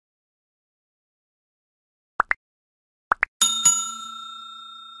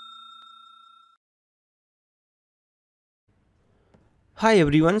Hi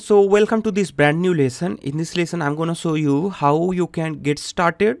everyone, so welcome to this brand new lesson. In this lesson I'm going to show you how you can get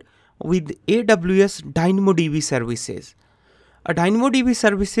started with AWS DynamoDB services. DynamoDB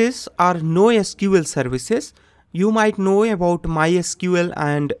services are NoSQL services. You might know about MySQL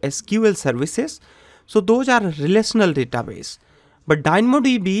and SQL services. So those are relational database. But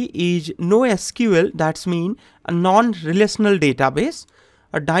DynamoDB is NoSQL, that's mean a non-relational database.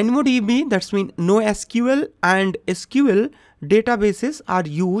 A DynamoDB, that's mean NoSQL and SQL databases are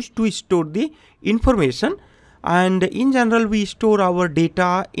used to store the information, and in general we store our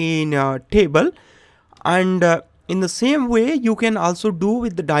data in a table, and in the same way you can also do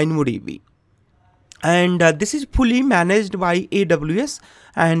with the DynamoDB. And this is fully managed by AWS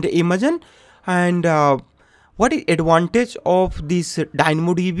and Amazon. And what is advantage of this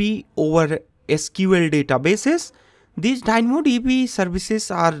DynamoDB over SQL databases? These DynamoDB services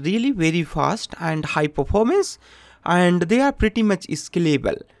are really very fast and high performance, and they are pretty much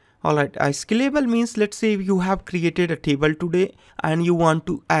scalable. Alright, scalable means, let's say if you have created a table today and you want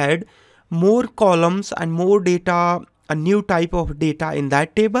to add more columns and more data, a new type of data in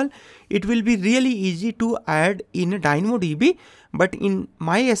that table, it will be really easy to add in a DynamoDB. But in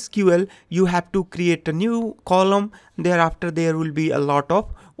MySQL, you have to create a new column. Thereafter, there will be a lot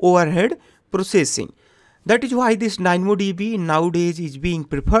of overhead processing. That is why this DynamoDB nowadays is being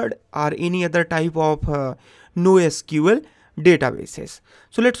preferred, or any other type of NoSQL databases.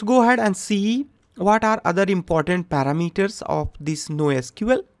 So let's go ahead and see what are other important parameters of this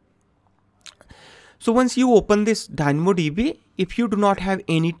NoSQL. So once you open this DynamoDB, if you do not have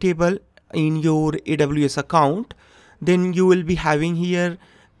any table in your AWS account, then you will be having here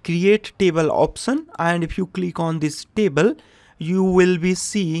create table option, and if you click on this table, you will be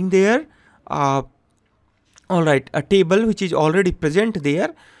seeing there a table which is already present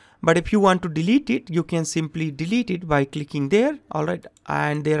there. But if you want to delete it, you can simply delete it by clicking there. Alright,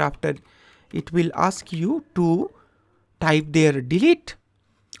 and thereafter it will ask you to type there delete.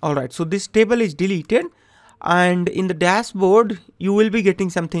 Alright, so this table is deleted, and in the dashboard you will be getting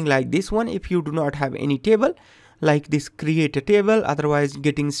something like this one if you do not have any table, like this create a table, otherwise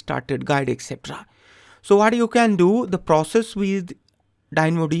getting started guide, etc. So what you can do, the process with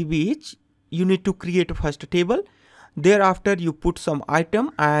DynamoDB is you need to create first a table. Thereafter you put some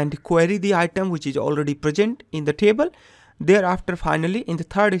item and query the item which is already present in the table. Thereafter finally in the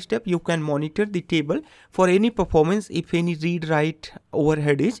third step you can monitor the table for any performance if any read write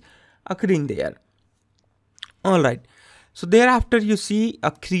overhead is occurring there. Alright, so thereafter you see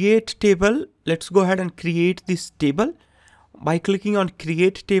a create table. Let's go ahead and create this table. By clicking on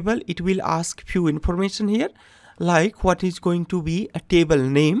create table, it will ask few information here, like what is going to be a table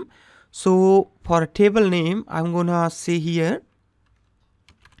name. So for a table name, I'm gonna say here,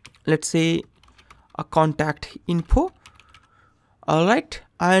 let's say a contact info. Alright,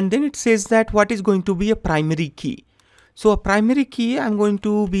 and then it says that what is going to be a primary key. So a primary key, I'm going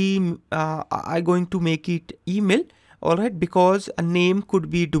to make it email. Alright, because a name could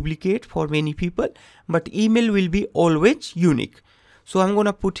be duplicate for many people, but email will be always unique. So I'm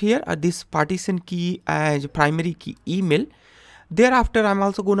gonna put here this partition key as primary key email. Thereafter, I'm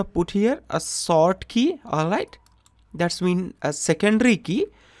also going to put here a sort key. Alright, that's mean a secondary key.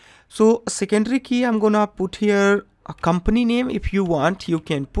 So a secondary key, I'm going to put here a company name. If you want, you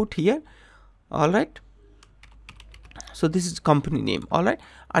can put here. Alright, so this is company name. Alright,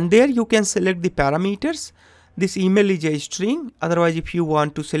 and there you can select the parameters. This email is a string. Otherwise, if you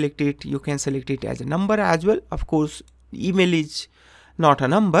want to select it, you can select it as a number as well. Of course, email is not a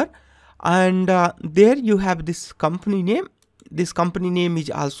number. And there you have this company name. This company name is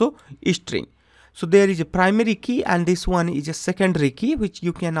also a string. So there is a primary key and this one is a secondary key, which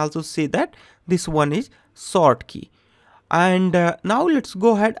you can also say that this one is sort key. And now let's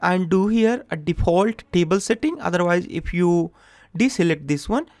go ahead and do here a default table setting. Otherwise, if you deselect this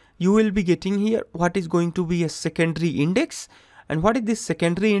one, you will be getting here what is going to be a secondary index. And what is this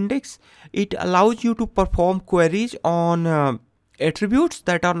secondary index? It allows you to perform queries on attributes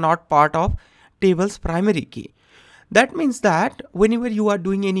that are not part of table's primary key. That means that whenever you are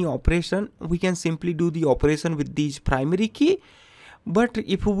doing any operation, we can simply do the operation with these primary key. But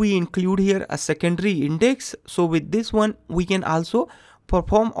if we include here a secondary index, so with this one, we can also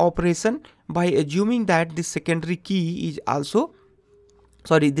perform operation by assuming that this secondary key is also,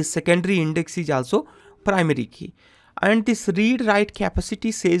 this secondary index is also primary key. And this read write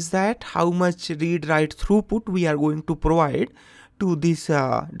capacity says that how much read write throughput we are going to provide to this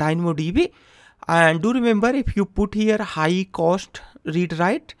DynamoDB. And do remember, if you put here high cost read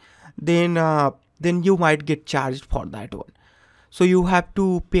write, then you might get charged for that one. So you have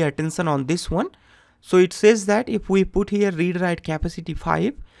to pay attention on this one. So it says that if we put here read write capacity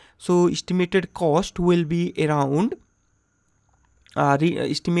 5, so estimated cost will be around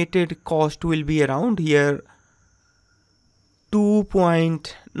estimated cost will be around here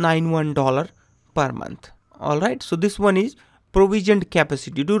 $2.91 per month. All right, so this one is provisioned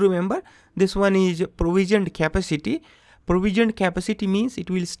capacity. Do remember, this one is provisioned capacity. Provisioned capacity means it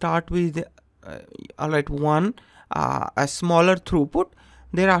will start with all right, a smaller throughput,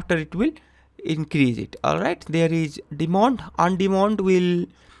 thereafter it will increase it. All right, there is demand. On demand will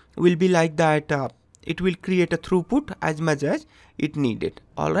be like that, it will create a throughput as much as it needed.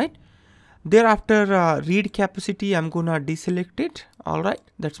 All right, thereafter read capacity, I'm gonna deselect it. All right,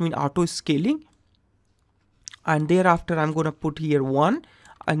 that's mean auto scaling, and thereafter I'm gonna put here 1,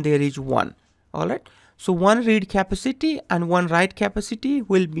 and there is 1. All right, so 1 read capacity and 1 write capacity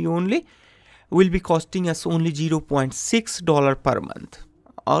will be costing us only $0.6 per month.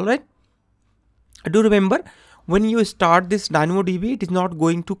 All right, do remember, when you start this DynamoDB, it is not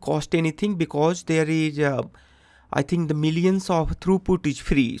going to cost anything, because there is I think the millions of throughput is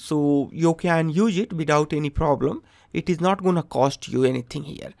free, so you can use it without any problem. It is not going to cost you anything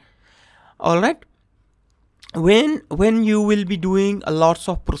here. All right, when you will be doing a lots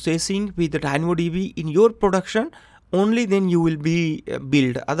of processing with the DynamoDB in your production, only then you will be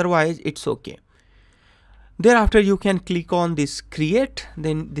billed, otherwise it's okay. Thereafter you can click on this create,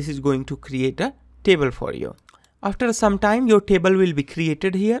 then this is going to create a table for you. After some time your table will be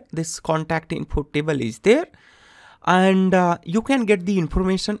created here. This contact info table is there, and you can get the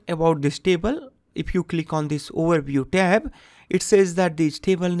information about this table. If you click on this overview tab, it says that this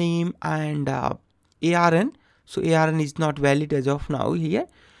table name and ARN. So ARN is not valid as of now here.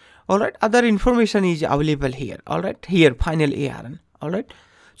 All right, other information is available here. All right, here final ARN. All right,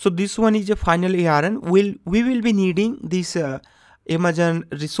 so this one is a final ARN. We will be needing this Amazon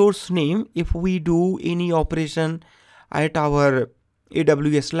resource name if we do any operation at our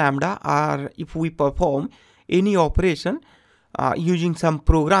AWS Lambda, or if we perform any operation using some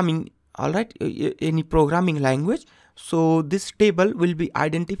programming. All right, any programming language. So this table will be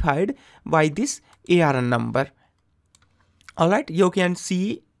identified by this ARN number. All right, you can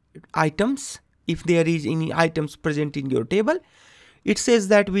see items if there is any items present in your table. It says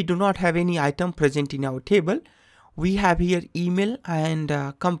that we do not have any item present in our table. We have here email and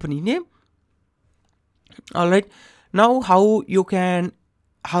company name. All right, now how you can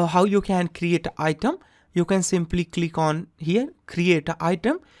create an item? You can simply click on here create an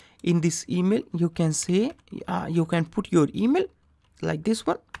item. In this email you can say you can put your email like this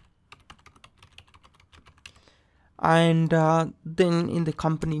one, and then in the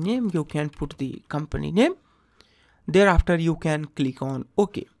company name you can put the company name. Thereafter you can click on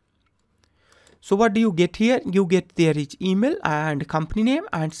OK. So what do you get here? You get there is email and company name,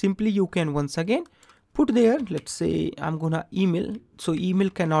 and simply you can once again put there, let's say I'm gonna email. So email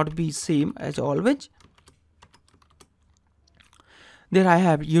cannot be same as always. There I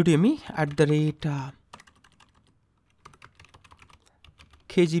have Udemy @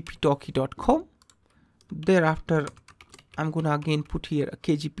 kgptalkie.com. Thereafter I'm gonna again put here a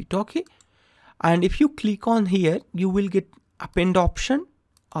kgptalkie, and if you click on here you will get append option.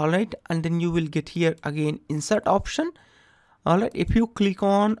 All right, and then you will get here again insert option. All right, if you click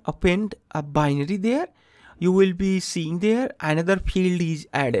on append a binary there, you will be seeing there another field is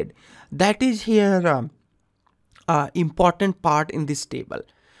added. That is here important part in this table.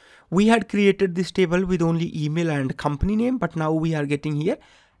 We had created this table with only email and company name, but now we are getting here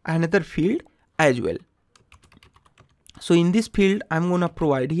another field as well. So in this field I'm gonna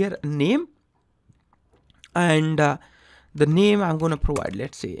provide here a name, and the name I'm gonna provide,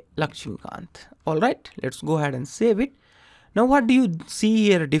 let's say Lakshmikant. All right, let's go ahead and save it. Now what do you see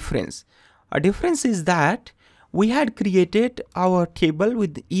here? A difference is that we had created our table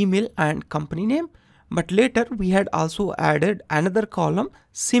with email and company name, but later we had also added another column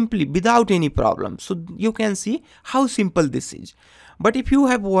simply without any problem. So you can see how simple this is. But if you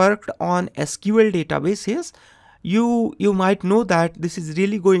have worked on SQL databases, you might know that this is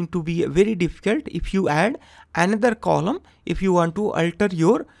really going to be very difficult if you add another column if you want to alter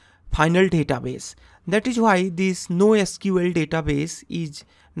your final database. That is why this NoSQL database is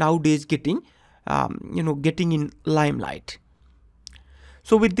nowadays getting getting in limelight.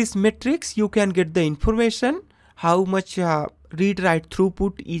 So with this metrics you can get the information how much read write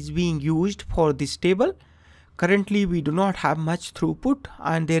throughput is being used for this table. Currently we do not have much throughput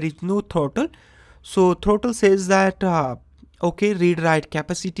and there is no throttle. So throttle says that okay, read write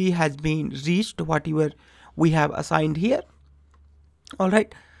capacity has been reached whatever we have assigned here. All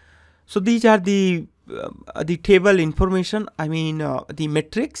right, so these are the table information, I mean the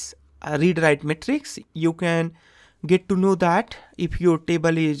metrics read write metrics, you can get to know that if your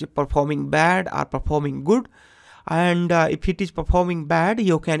table is performing bad or performing good. And if it is performing bad,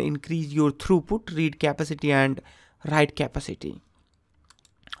 you can increase your throughput, read capacity and write capacity.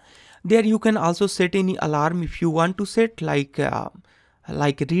 There you can also set any alarm if you want to set, like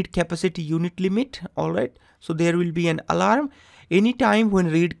read capacity unit limit. All right, so there will be an alarm anytime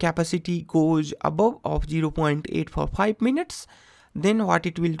when read capacity goes above of 0.8 for 5 minutes. Then what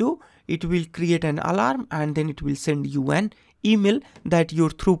it will do, it will create an alarm and then it will send you an email that your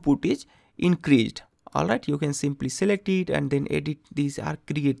throughput is increased. All right, you can simply select it and then edit this or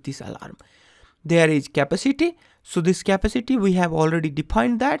create this alarm. There is capacity. So this capacity we have already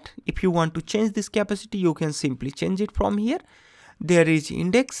defined that. If you want to change this capacity, you can simply change it from here. There is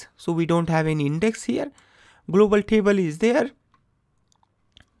index. So we don't have any index here. Global table is there.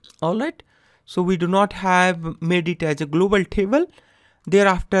 All right. So we do not have made it as a global table.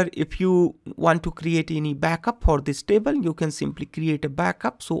 Thereafter, if you want to create any backup for this table, you can simply create a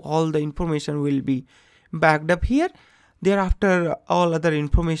backup. So all the information will be backed up here. Thereafter, all other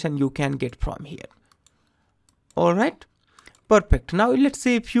information you can get from here. All right, perfect. Now let's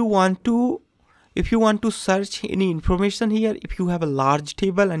say if you want to search any information here, if you have a large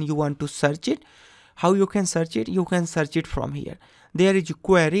table and you want to search it, how you can search it? You can search it from here. There is a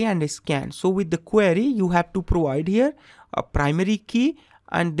query and a scan. So with the query, you have to provide here a primary key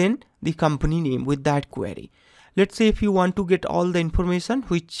and then the company name with that query. Let's say if you want to get all the information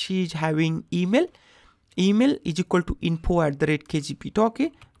which is having email is equal to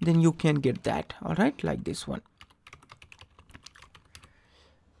info@kgp-talkie, then you can get that. All right, like this one.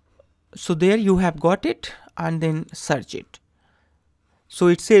 So there you have got it and then search it. So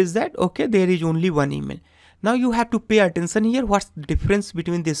it says that, okay, there is only one email. Now you have to pay attention here. What's the difference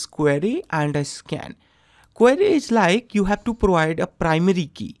between this query and a scan? Query is like you have to provide a primary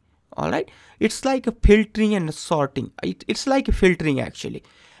key. All right. It's like a filtering and a sorting. It's like a filtering actually.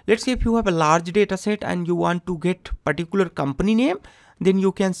 Let's say if you have a large data set and you want to get particular company name, then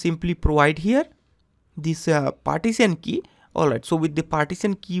you can simply provide here this partition key. All right. So with the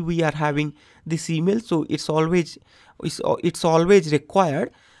partition key, we are having this email. So it's always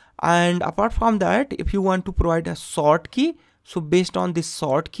required. And apart from that, if you want to provide a sort key, so based on this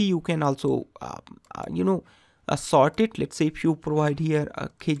sort key, you can also, sort it. Let's say if you provide here a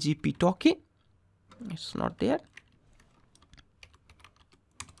KGP-Talkie, it's not there.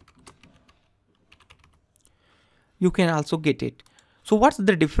 You can also get it. So what's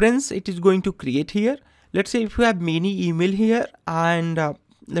the difference it is going to create here? Let's say if you have many email here and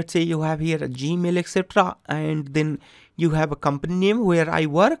let's say you have here a Gmail, etc. and then you have a company name where I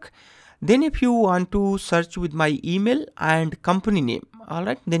work. Then if you want to search with my email and company name, all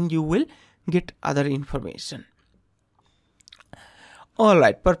right, then you will get other information. All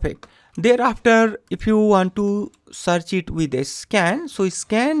right, perfect. Thereafter, if you want to search it with a scan, so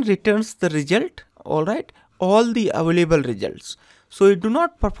scan returns the result, all right, all the available results. So you do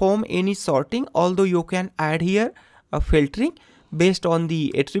not perform any sorting, although you can add here a filtering based on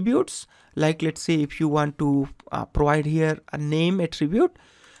the attributes. Like let's say if you want to provide here a name attribute,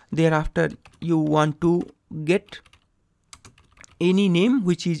 thereafter you want to get any name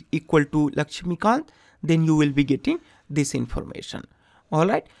which is equal to Lakshmikant, then you will be getting this information. All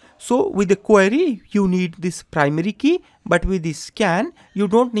right. So with the query, you need this primary key, but with the scan, you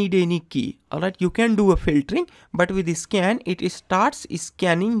don't need any key. All right. You can do a filtering, but with the scan, it starts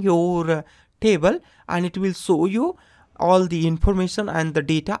scanning your table and it will show you all the information and the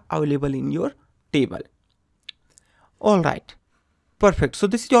data available in your table. All right. Perfect. So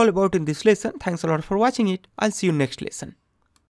this is all about in this lesson. Thanks a lot for watching it. I'll see you next lesson.